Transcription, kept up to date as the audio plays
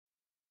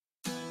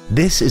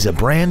This is a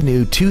brand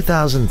new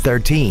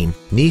 2013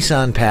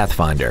 Nissan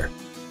Pathfinder.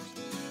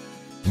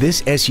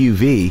 This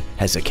SUV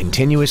has a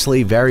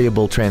continuously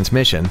variable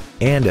transmission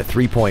and a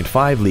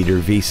 3.5-liter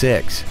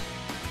V6.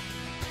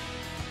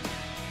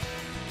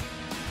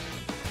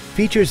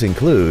 Features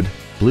include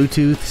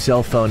Bluetooth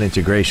cell phone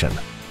integration,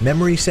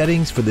 memory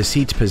settings for the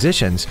seat's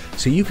positions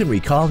so you can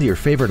recall your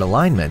favorite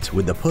alignment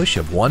with the push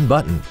of one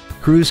button,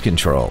 cruise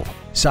control,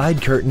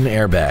 side curtain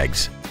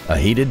airbags, a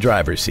heated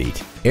driver's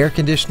seat, air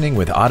conditioning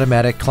with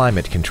automatic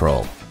climate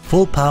control,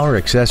 full power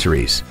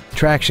accessories,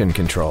 traction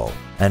control,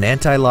 an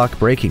anti-lock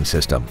braking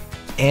system,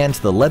 and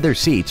the leather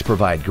seats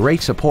provide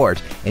great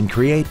support and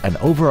create an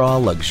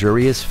overall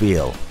luxurious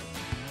feel.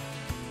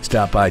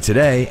 Stop by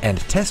today and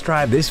test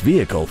drive this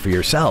vehicle for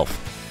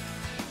yourself.